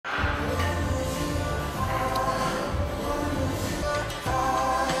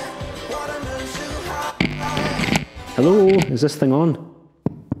Hello, is this thing on?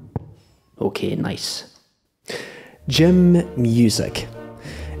 Okay, nice. Gym music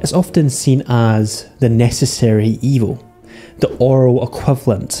is often seen as the necessary evil, the oral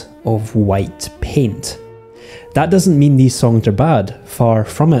equivalent of white paint. That doesn't mean these songs are bad, far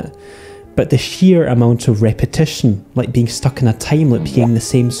from it, but the sheer amount of repetition, like being stuck in a time loop hearing the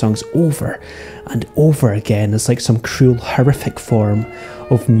same songs over and over again, is like some cruel, horrific form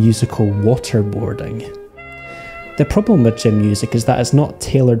of musical waterboarding. The problem with gym music is that it's not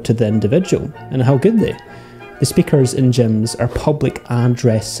tailored to the individual, and how could they? The speakers in gyms are public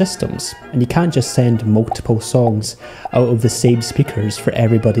address systems, and you can't just send multiple songs out of the same speakers for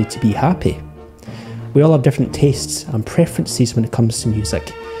everybody to be happy. We all have different tastes and preferences when it comes to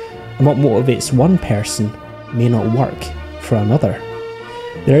music, and what motivates one person may not work for another.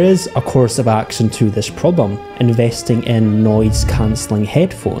 There is a course of action to this problem, investing in noise-cancelling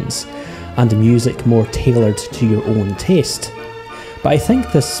headphones and music more tailored to your own taste. But I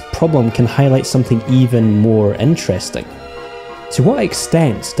think this problem can highlight something even more interesting. To what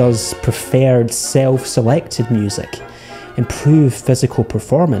extent does preferred self-selected music improve physical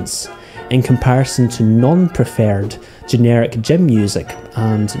performance in comparison to non-preferred generic gym music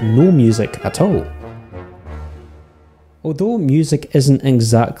and no music at all? Although music isn't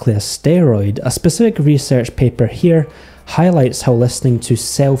exactly a steroid, a specific research paper here highlights how listening to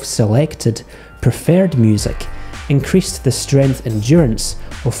self-selected preferred music increased the strength endurance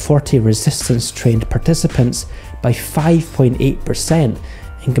of 40 resistance-trained participants by 5.8%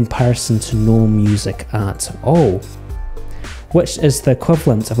 in comparison to no music at all, which is the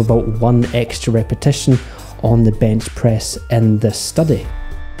equivalent of about 1 extra repetition on the bench press in this study.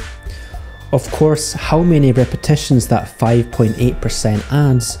 Of course, how many repetitions that 5.8%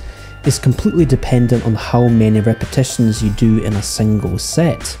 adds is completely dependent on how many repetitions you do in a single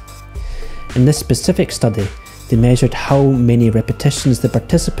set. In this specific study, they measured how many repetitions the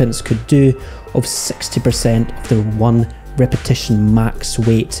participants could do of 60% of their 1 repetition max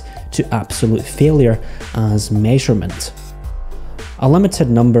weight to absolute failure as measurement. A limited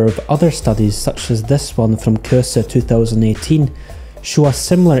number of other studies, such as this one from Kusa 2018, show a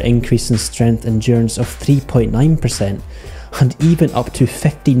similar increase in strength endurance of 3.9% and even up to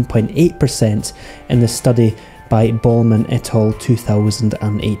 15.8% in the study by Ballman et al.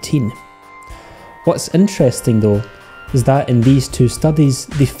 2018. What's interesting though is that in these two studies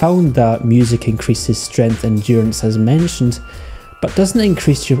they found that music increases strength endurance as mentioned, but doesn't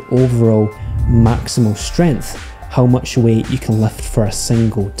increase your overall maximal strength, how much weight you can lift for a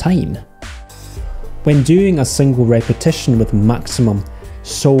single time. When doing a single repetition with maximum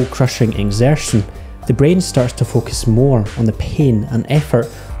soul-crushing exertion, the brain starts to focus more on the pain and effort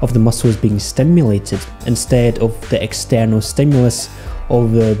of the muscles being stimulated instead of the external stimulus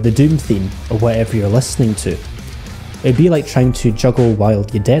of the doom theme or whatever you're listening to. It'd be like trying to juggle while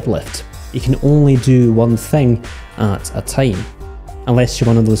you deadlift. You can only do one thing at a time, unless you're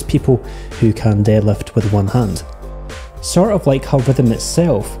one of those people who can deadlift with one hand. Sort of like how rhythm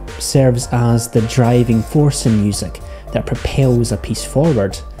itself serves as the driving force in music that propels a piece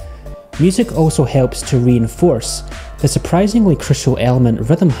forward. Music also helps to reinforce the surprisingly crucial element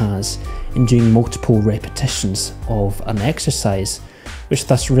rhythm has in doing multiple repetitions of an exercise, which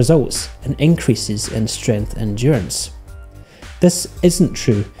thus results in increases in strength endurance. This isn't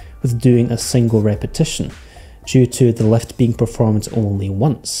true with doing a single repetition, due to the lift being performed only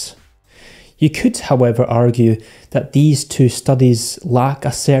once. You could, however, argue that these two studies lack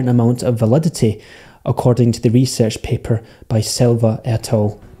a certain amount of validity, according to the research paper by Silva et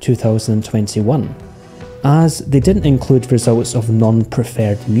al. 2021, as they didn't include results of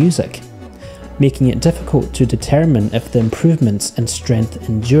non-preferred music, making it difficult to determine if the improvements in strength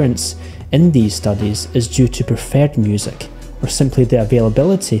endurance in these studies is due to preferred music or simply the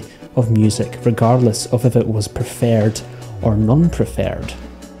availability of music regardless of if it was preferred or non-preferred.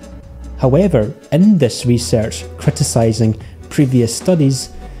 However, in this research criticising previous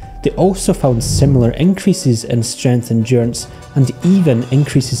studies, they also found similar increases in strength endurance and even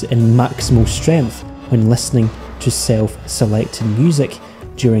increases in maximal strength when listening to self-selected music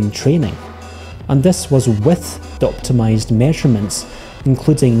during training. And this was with the optimised measurements,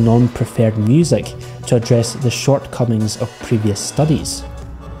 including non-preferred music, to address the shortcomings of previous studies.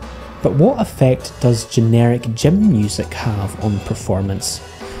 But what effect does generic gym music have on performance?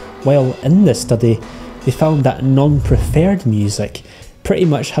 Well, in this study, they found that non-preferred music pretty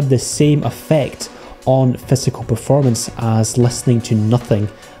much had the same effect on physical performance as listening to nothing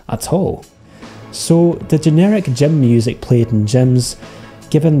at all. So the generic gym music played in gyms,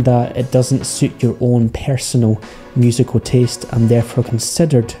 given that it doesn't suit your own personal musical taste and therefore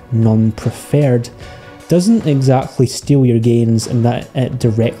considered non-preferred, doesn't exactly steal your gains in that it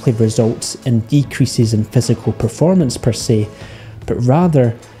directly results in decreases in physical performance per se, but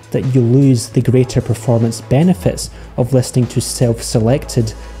rather that you lose the greater performance benefits of listening to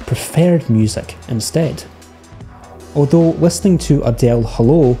self-selected, preferred music instead. Although listening to Adele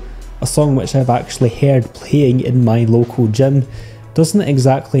Hello, a song which I've actually heard playing in my local gym, doesn't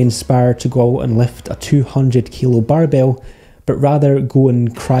exactly inspire to go out and lift a 200 kilo barbell, but rather go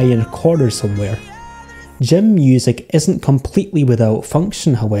and cry in a corner somewhere. Gym music isn't completely without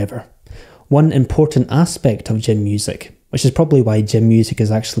function, however. One important aspect of gym music, which is probably why gym music is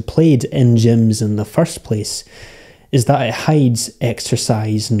actually played in gyms in the first place, is that it hides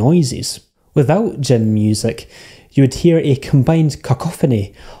exercise noises. Without gym music, you would hear a combined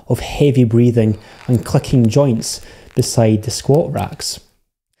cacophony of heavy breathing and clicking joints beside the squat racks.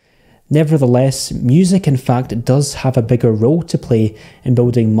 Nevertheless, music in fact does have a bigger role to play in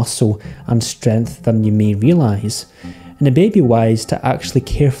building muscle and strength than you may realise, and it may be wise to actually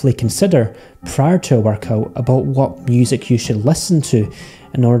carefully consider prior to a workout about what music you should listen to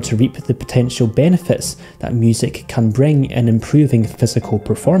in order to reap the potential benefits that music can bring in improving physical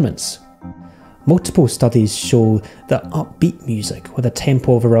performance. Multiple studies show that upbeat music with a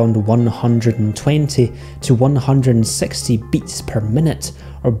tempo of around 120 to 160 beats per minute,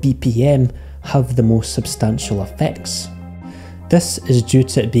 or BPM, have the most substantial effects. This is due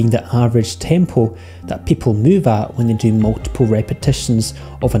to it being the average tempo that people move at when they do multiple repetitions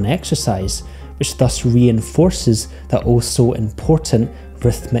of an exercise, which thus reinforces that also important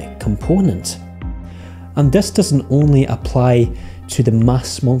rhythmic component. And this doesn't only apply to the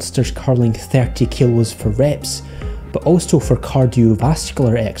mass monsters curling 30 kilos for reps, but also for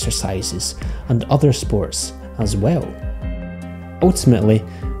cardiovascular exercises and other sports as well. Ultimately,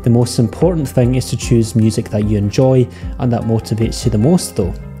 the most important thing is to choose music that you enjoy and that motivates you the most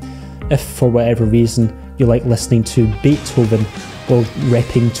though. If for whatever reason you like listening to Beethoven while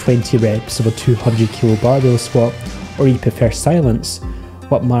repping 20 reps of a 200 kilo barbell squat, or you prefer silence,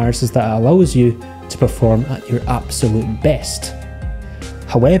 what matters is that it allows you to perform at your absolute best.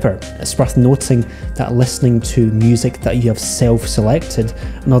 However, it's worth noting that listening to music that you have self-selected,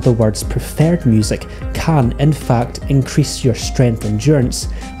 in other words preferred music, can in fact increase your strength endurance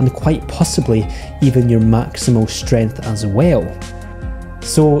and quite possibly even your maximal strength as well.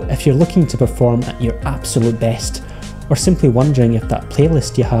 So if you're looking to perform at your absolute best, or simply wondering if that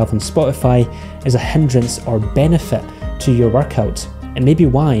playlist you have on Spotify is a hindrance or benefit to your workout, it may be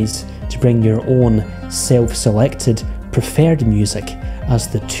wise to bring your own self-selected preferred music as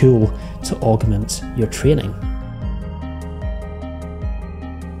the tool to augment your training.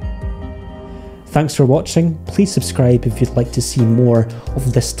 Thanks for watching. Please subscribe if you'd like to see more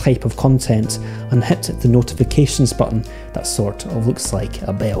of this type of content, and hit the notifications button that sort of looks like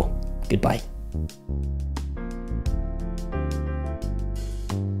a bell. Goodbye.